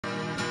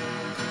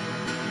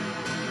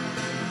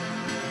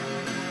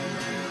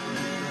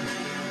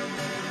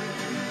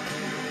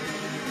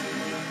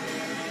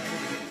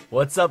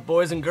What's up,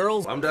 boys and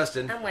girls? I'm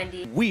Dustin. I'm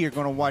Wendy. We are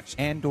going to watch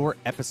Andor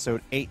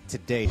Episode 8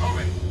 today.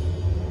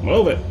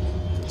 Move it.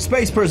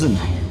 Space prison.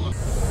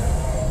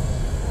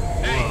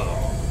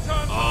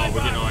 Oh,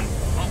 we're getting on.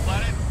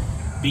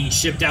 Being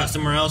shipped out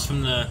somewhere else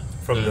from the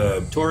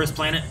tourist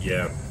planet?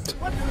 Yeah.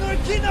 What's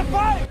Narkina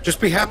fight? Just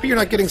be happy you're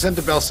not getting sent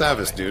to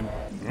Belsavis, dude.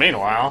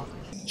 Meanwhile,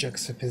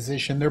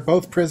 juxtaposition. They're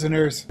both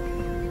prisoners.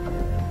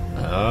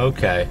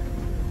 Okay.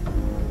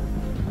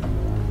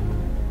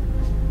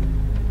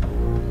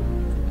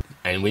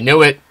 And we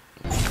knew it.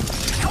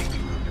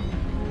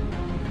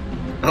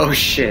 Oh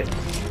shit.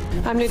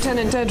 I'm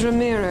Lieutenant Ed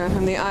Ramiro.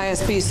 I'm the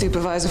ISB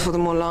supervisor for the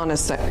Morlana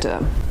sector.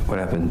 What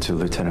happened to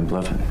Lieutenant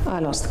Blevin? I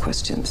lost the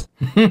questions.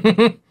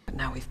 But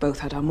now we've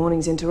both had our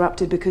mornings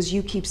interrupted because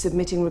you keep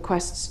submitting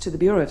requests to the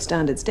Bureau of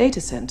Standards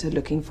Data Center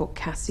looking for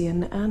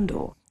Cassian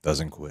Andor.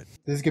 Doesn't quit.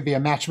 This could be a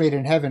match made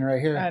in heaven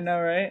right here. I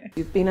know, right?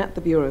 You've been at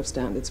the Bureau of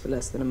Standards for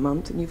less than a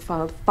month and you've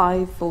filed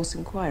 5 false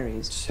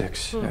inquiries.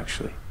 6,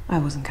 actually. I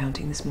wasn't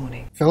counting this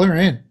morning. Fill her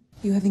in.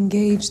 You have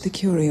engaged the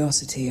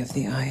curiosity of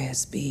the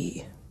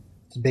ISB.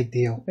 It's a big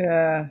deal.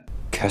 Yeah.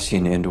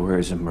 Cassian Andor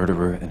is a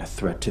murderer and a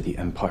threat to the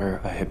Empire.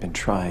 I have been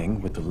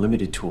trying, with the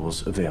limited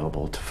tools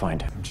available, to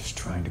find him. I'm just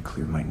trying to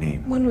clear my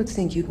name. One would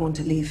think you'd want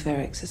to leave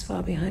Ferrix as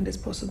far behind as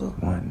possible.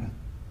 One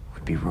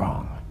would be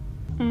wrong.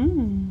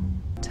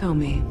 Tell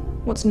me,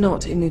 what's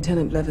not in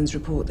Lieutenant Blevin's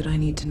report that I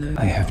need to know?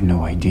 I have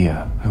no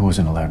idea. I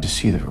wasn't allowed to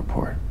see the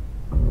report.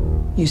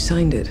 You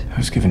signed it. I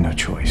was given no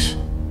choice.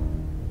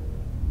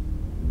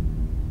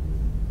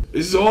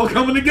 this is all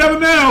coming together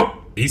now.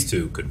 These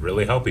two could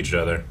really help each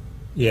other.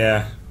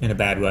 Yeah, in a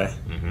bad way.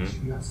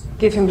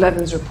 Give him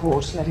Blevin's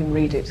report, let him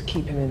read it,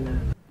 keep him in there.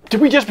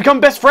 Did we just become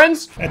best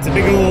friends? That's a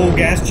big old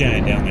gas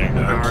giant down there.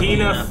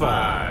 Narkina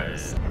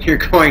 5. You're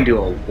going to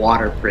a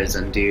water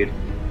prison, dude.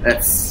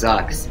 That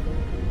sucks.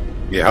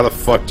 Yeah, how the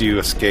fuck do you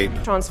escape?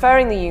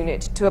 Transferring the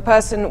unit to a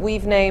person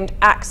we've named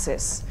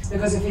Axis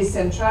because of his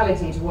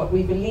centrality to what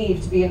we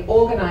believe to be an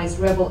organized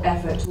rebel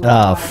effort.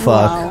 Oh,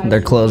 fuck.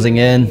 They're closing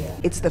in.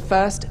 It's the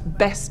first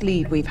best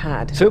lead we've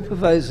had.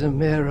 Supervisor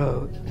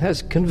Mero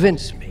has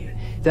convinced me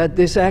that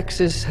this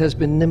Axis has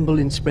been nimble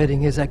in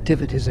spreading his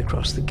activities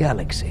across the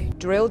galaxy.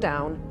 Drill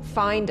down,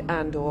 find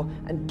Andor,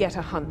 and get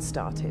a hunt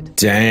started.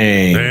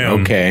 Dang.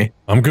 Okay.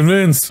 I'm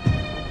convinced.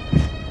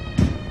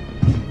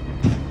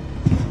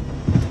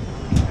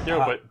 Yo,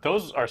 but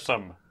those are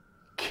some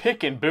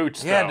kicking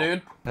boots, Yeah,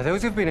 dude. Now,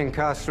 those who've been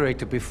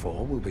incarcerated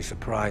before will be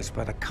surprised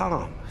by the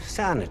calm,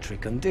 sanitary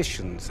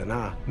conditions and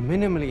our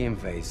minimally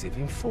invasive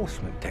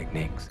enforcement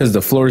techniques. Because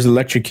the floor is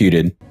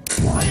electrocuted.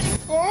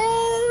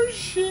 Oh,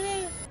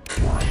 shit.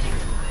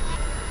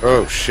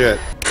 Oh, shit.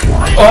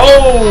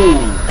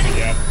 Oh!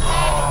 Yeah.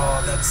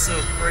 Oh, that's so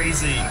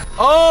crazy.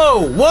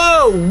 Oh,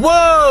 whoa,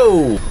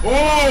 whoa!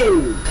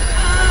 Oh!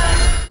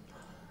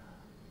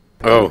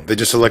 Oh, they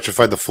just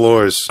electrified the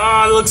floors.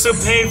 Oh, it looks so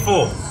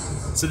painful.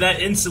 So that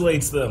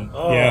insulates them.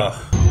 Oh. Yeah,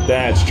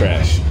 that's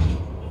trash.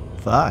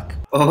 Fuck.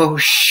 Oh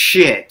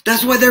shit.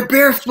 That's why they're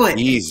barefoot.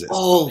 Jesus.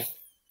 Oh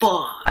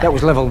fuck. That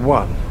was level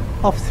 1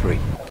 of 3.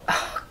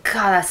 Oh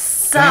god, that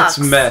sucks. That's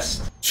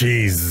messed.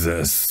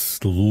 Jesus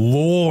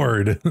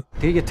Lord.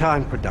 Do your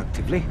time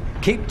productively,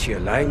 keep to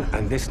your lane,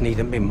 and this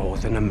needn't be more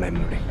than a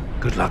memory.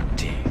 Good luck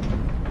to you.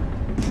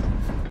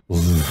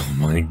 Oh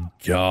my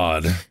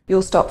god.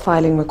 You'll stop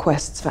filing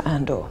requests for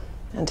Andor.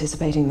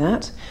 Anticipating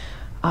that,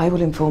 I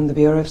will inform the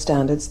Bureau of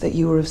Standards that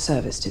you were of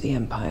service to the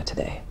Empire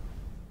today.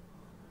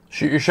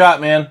 Shoot your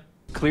shot, man.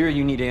 Clear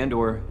you need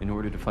Andor in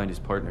order to find his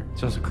partner.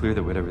 It's also clear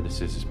that whatever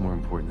this is more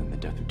important than the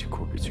death of 2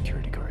 corporate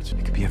security guards.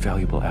 It could be a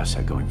valuable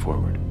asset going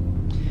forward.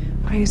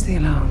 Raise the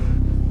alarm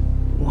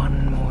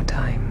one more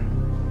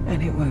time,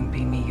 and it won't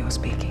be me you're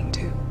speaking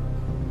to.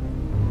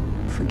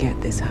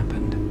 Forget this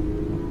happened.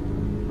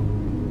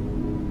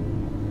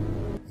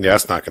 Yeah,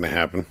 that's not gonna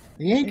happen.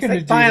 He ain't He's gonna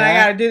like, do fine, that. I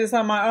gotta do this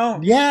on my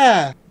own.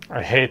 Yeah.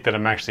 I hate that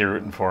I'm actually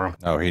rooting for him.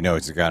 Oh, he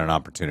knows he's got an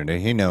opportunity.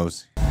 He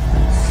knows.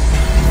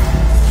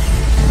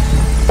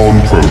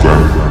 On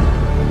program.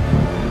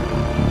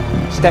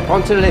 Step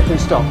onto the lip and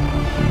stop.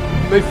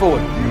 Move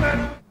forward.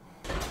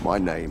 My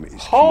name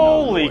is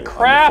Holy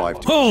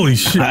crap! Holy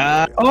shit.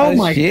 Oh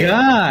my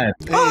god!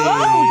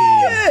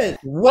 Oh shit!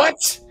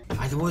 What?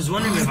 I was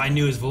wondering if I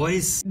knew his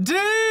voice. Dude,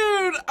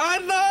 I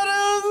thought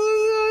it was...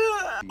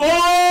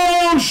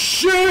 Oh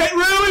shit!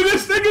 Really?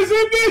 This thing is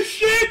in this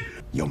shit?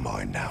 You're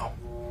mine now.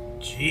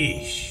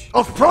 Jeez.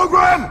 Off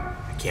program!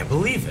 I can't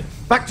believe it.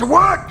 Back to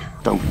work!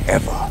 Don't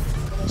ever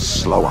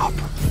slow up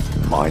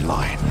my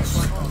line.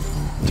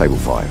 Table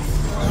 5.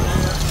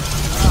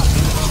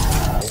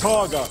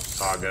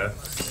 Saga.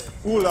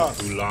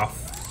 Olaf.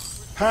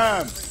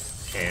 Ham.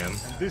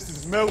 This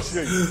is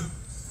Melshi.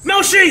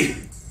 Melshi!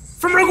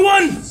 From Rogue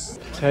One!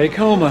 Take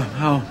Homer.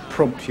 How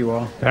prompt you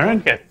are. Baron?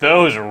 Get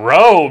those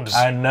robes!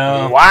 I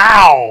know.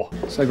 Wow!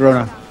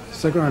 Sagrona.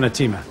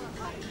 Tima.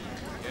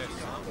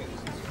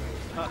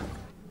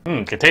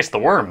 Can taste the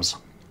worms.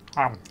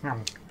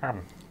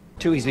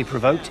 Too easily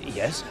provoked,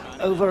 yes.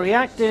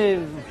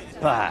 Overreactive,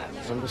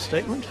 perhaps.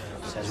 Understatement.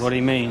 Says what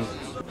he means.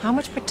 How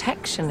much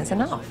protection is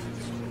enough?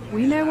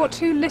 We know what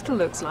too little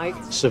looks like.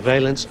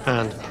 Surveillance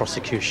and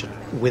prosecution.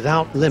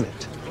 Without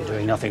limit. You're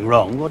doing nothing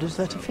wrong. What is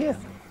there to fear?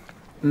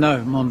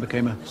 No, Mom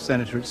became a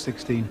senator at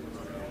 16.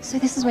 So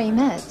this is where you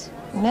met?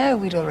 No,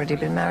 we'd already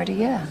been married a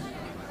year.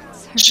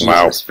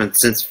 Jesus,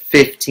 since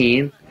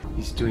 15.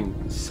 He's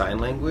doing sign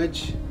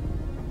language?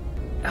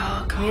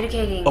 Oh,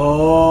 communicating.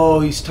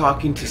 Oh, he's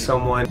talking to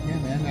someone. Yeah,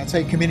 man, that's how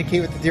you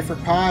communicate with the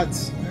different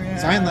pods.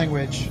 Sign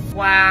language.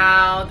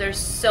 Wow, there's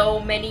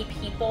so many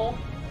people.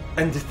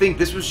 And to think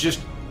this was just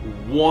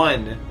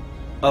one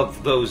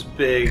of those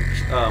big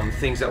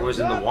things that was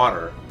in the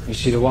water. You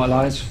see the white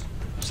lights?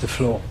 It's the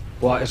floor.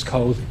 White is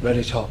cold, red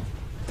is hot.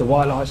 The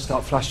white lights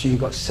start flashing,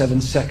 you've got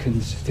 7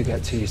 seconds to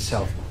get to your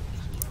cell.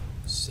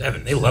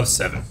 7. They love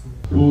 7.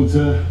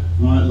 Water,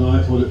 night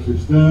light, toilet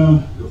flips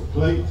down, got a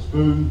plate,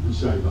 spoon, and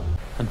shaver.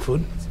 And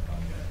food?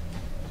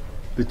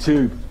 The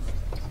tube.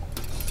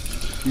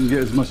 You can get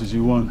as much as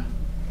you want.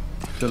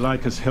 They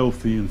like us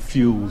healthy and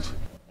fueled.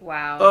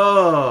 Wow.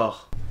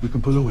 Oh. We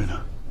can pull a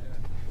winner.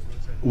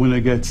 Winner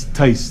gets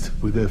taste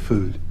with their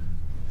food.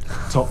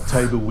 Top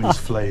table wins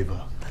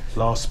flavor.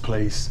 Last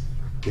place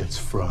gets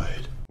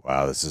fried.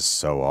 Wow, this is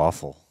so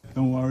awful.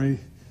 Don't worry,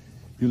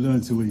 you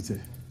learn to eat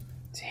it.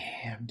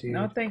 Damn, dude.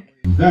 No, thank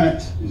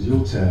That is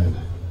your tab.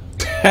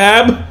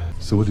 Tab?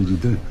 So what did you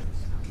do?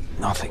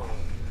 Nothing.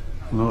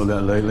 Not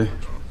that lately.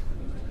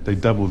 They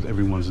doubled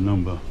everyone's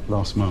number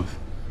last month.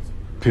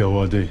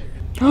 PORD.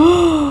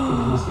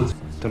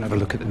 Don't ever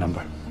look at the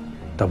number.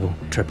 Double,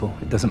 triple,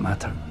 it doesn't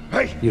matter.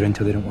 Hey! You're in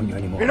till they don't want you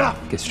anymore. Enough!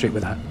 Get straight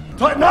with that.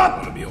 Tighten up!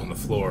 I'm gonna be on the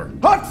floor.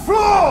 Hot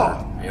floor!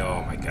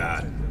 Oh my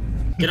god.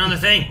 Get on the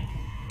thing!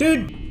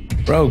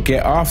 Dude! Bro,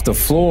 get off the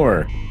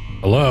floor.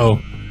 Hello?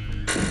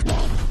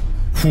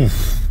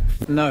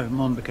 No,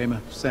 Mom became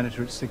a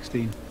senator at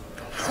 16.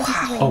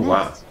 Oh,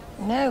 wow.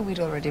 No, we'd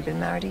already been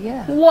married a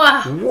year.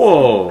 Wow.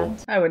 Whoa.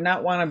 I would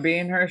not want to be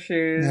in her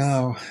shoes.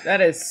 No.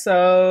 That is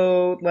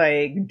so,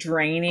 like,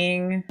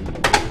 draining.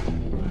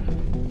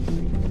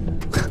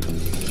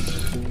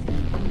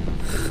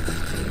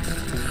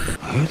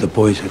 I heard the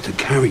boys had to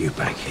carry you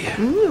back here.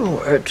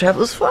 Word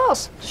travels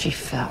fast. She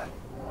fell.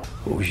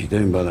 What was she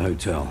doing by the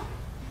hotel?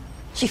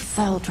 She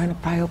fell trying to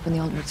pry open the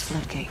Aldrich's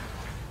floodgate.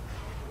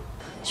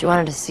 She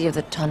wanted to see if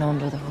the tunnel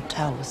under the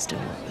hotel was still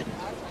open.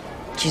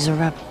 She's a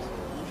rebel.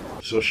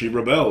 So she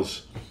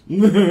rebels.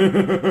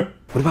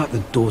 What about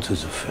the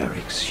daughters of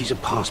Ferrix? She's a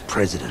past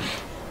president.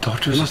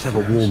 Daughters must have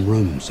a warm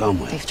room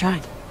somewhere. They've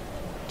tried.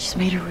 She's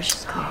made her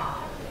wishes clear.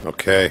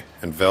 Okay,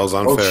 and Vel's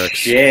on Oh, Ferrix.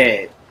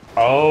 shit.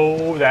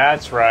 Oh,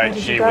 that's right.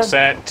 She was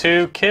sent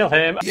to kill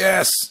him.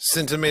 Yes,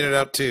 Cinta made it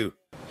out too.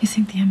 You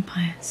think the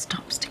Empire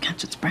stops to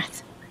catch its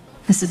breath?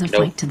 This is a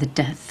fight to the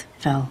death,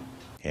 Vel.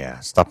 Yeah,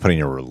 stop putting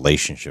your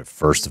relationship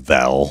first,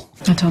 Vel.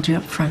 I told you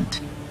up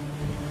front.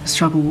 The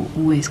struggle will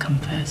always come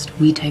first.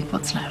 We take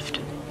what's left.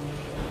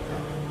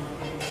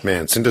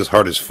 Man, Cinta's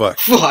hard as fuck.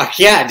 Fuck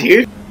yeah,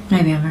 dude.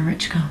 Maybe I'm a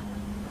rich girl,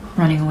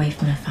 running away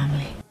from her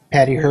family.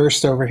 Patty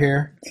Hearst over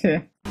here.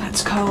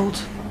 That's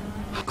cold.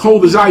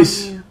 Cold as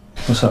ice.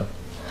 What's up?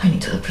 I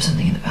need to look for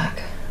something in the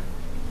back.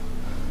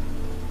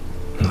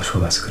 I'm not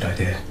sure that's a good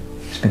idea.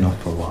 It's been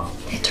off for a while.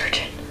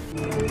 Detergent.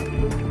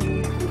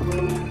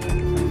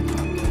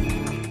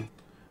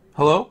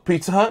 Hello?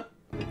 Pizza Hut?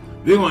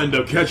 They gonna end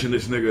up catching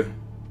this nigga.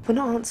 We're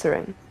not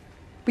answering.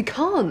 We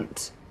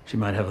can't. She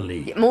might have a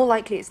lead. More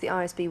likely it's the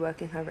ISB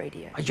working her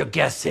radio. You're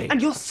guessing.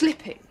 And you're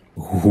slipping.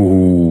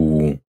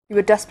 Ooh. You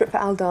were desperate for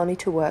Aldani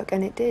to work,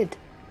 and it did.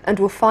 And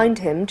we'll find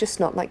him, just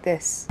not like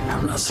this.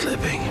 I'm not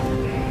slipping.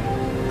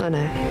 I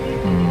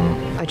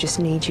know. I just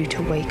need you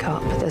to wake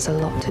up. There's a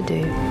lot to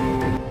do.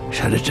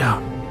 Shut it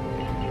down.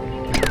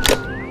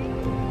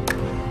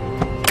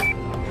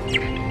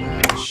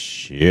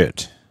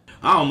 Shit.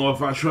 I don't know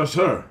if I trust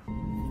her.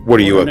 What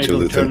are you up to,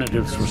 Luther?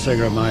 Alternatives for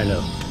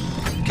Segramilo.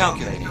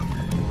 Calculating.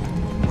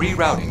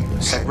 Rerouting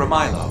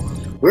Segramilo.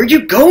 Where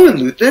you going,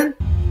 Luthen?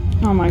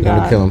 Oh my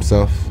Gonna god. kill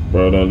himself.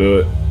 Bro, don't do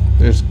it.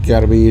 There's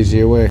gotta be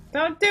easier way.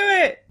 Don't do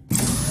it!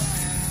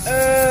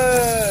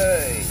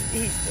 He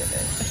did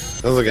it.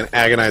 Sounds like an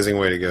agonizing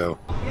way to go.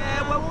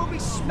 Yeah, well, we'll be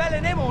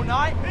smelling him all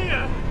night.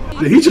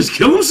 Did he just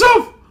kill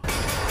himself?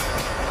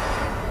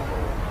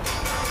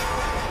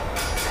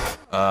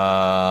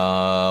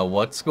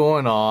 What's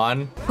going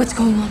on? What's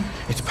going on?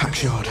 It's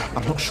Pax Yard.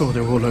 I'm not sure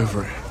they're all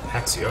over it.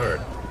 Pax Yard.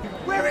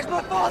 Where is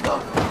my father?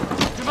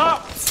 Come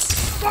up!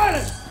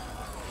 Silence!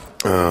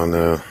 Oh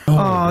no.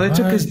 Oh, they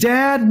took his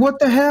dad? What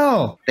the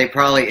hell? They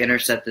probably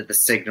intercepted the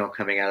signal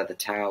coming out of the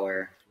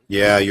tower.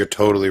 Yeah, you're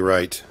totally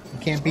right. You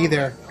can't be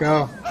there.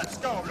 Go. Let's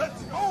go.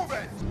 Let's move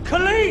it.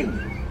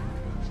 Colleen!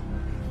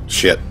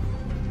 Shit.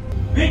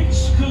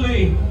 Vince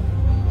Colleen.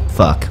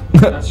 Fuck.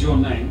 That's your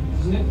name,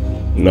 isn't it?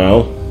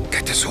 No.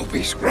 Get the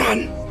Soapies.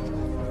 Run.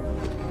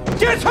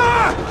 Get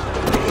her!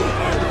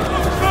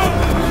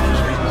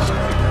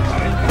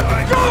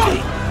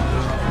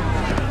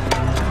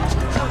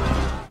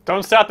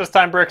 Don't stop this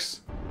time,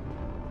 Bricks.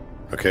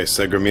 Okay,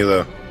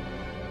 Segramilo.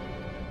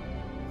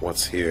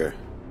 What's here?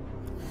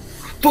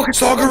 Fucking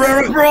Saw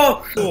Gerrera,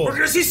 bro! We're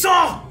gonna see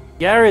Saw!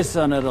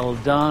 Garrison at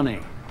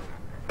Aldani.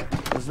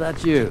 Was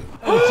that you?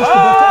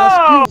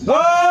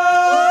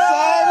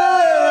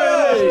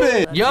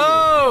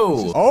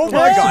 Yo! Oh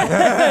my god.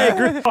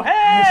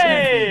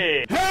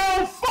 Hey!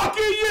 Hell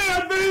fucking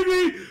yeah,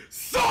 baby!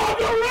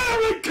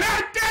 Sonderary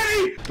Cat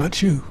Daddy! Not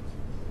you.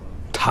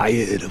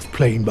 Tired of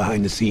playing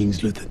behind the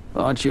scenes, Luther.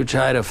 Aren't you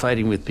tired of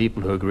fighting with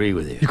people who agree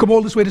with you? You come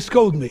all this way to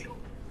scold me.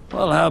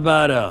 Well, how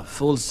about a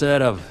full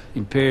set of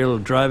Imperial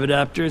drive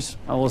adapters?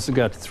 I also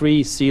got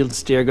 3 sealed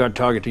stair guard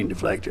targeting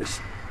deflectors.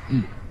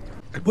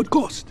 At what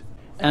cost?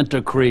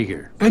 Anto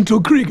Krieger. Anto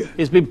Krieger?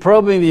 He's been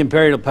probing the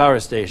Imperial power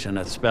station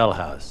at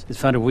Spellhouse. He's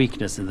found a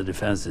weakness in the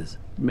defenses.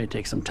 It may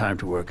take some time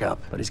to work up,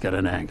 but he's got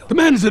an angle. The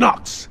man is an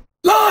ox.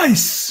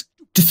 Lies!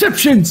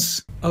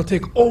 Deceptions! I'll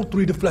take all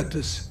 3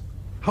 deflectors.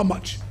 How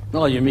much?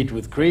 Well, you meet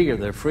with Krieger,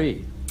 they're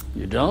free.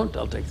 You don't,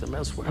 I'll take them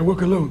elsewhere. I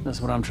work alone.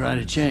 That's what I'm trying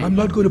to change. I'm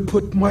not going to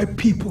put my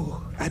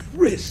people at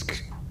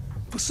risk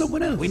for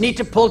someone else. We need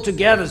to pull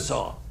together,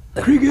 Saul.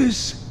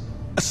 Krieger's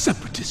a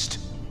separatist.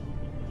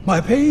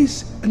 My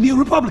pay's a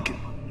neo-Republican.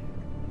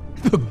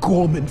 The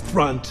Gorman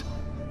Front.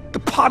 The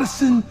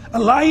Partisan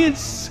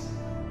Alliance.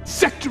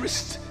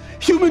 Sectorist.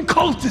 Human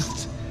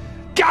cultist.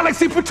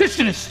 Galaxy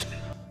petitionist.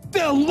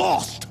 They're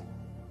lost.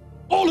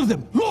 All of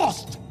them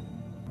lost.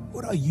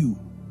 What are you,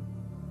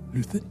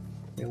 Luther?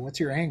 Yeah, what's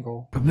your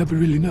angle? I've never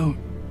really known.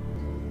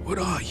 What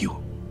are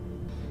you?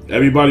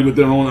 Everybody with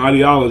their own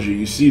ideology,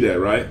 you see that,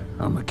 right?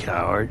 I'm a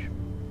coward.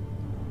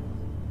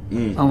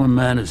 I'm a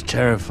man who's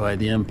terrified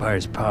the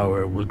Empire's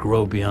power will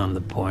grow beyond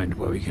the point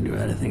where we can do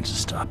anything to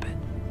stop it.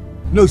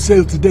 No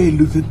sale today,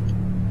 Luther.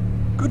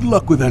 Good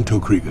luck with Anto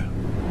Krieger.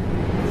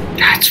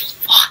 That's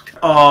fucked.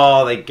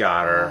 Oh, they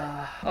got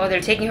her. Oh,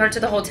 they're taking her to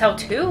the hotel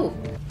too.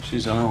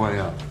 She's on her way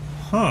up.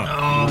 Huh.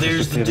 Oh,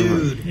 there's the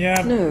dude.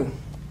 Yeah. No.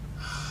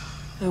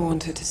 I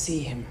wanted to see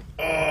him.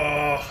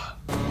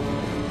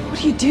 What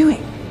are you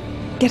doing?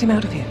 Get him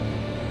out of here.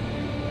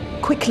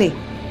 Quickly.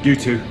 You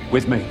two,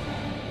 with me.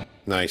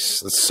 Nice.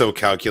 That's so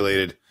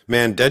calculated.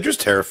 Man, Dedra's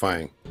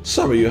terrifying.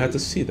 Sorry you had to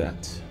see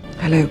that.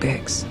 Hello,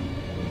 Bix.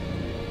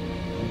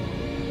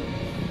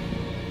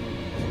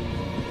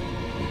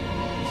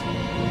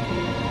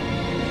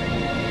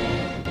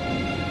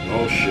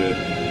 Oh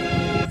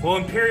shit. Well,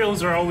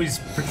 Imperials are always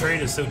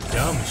portrayed as so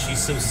dumb.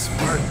 She's so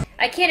smart.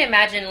 I can't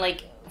imagine,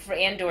 like, for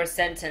Andor's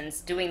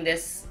sentence, doing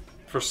this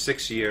For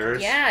 6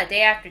 years. Yeah,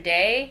 day after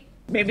day.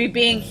 Maybe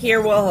being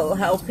here will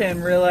help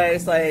him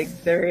realize, like,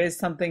 there is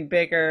something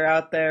bigger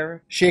out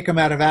there. Shake him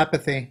out of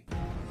apathy.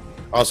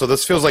 Also,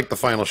 this feels like the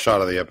final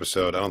shot of the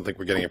episode. I don't think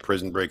we're getting a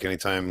prison break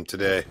anytime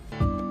today.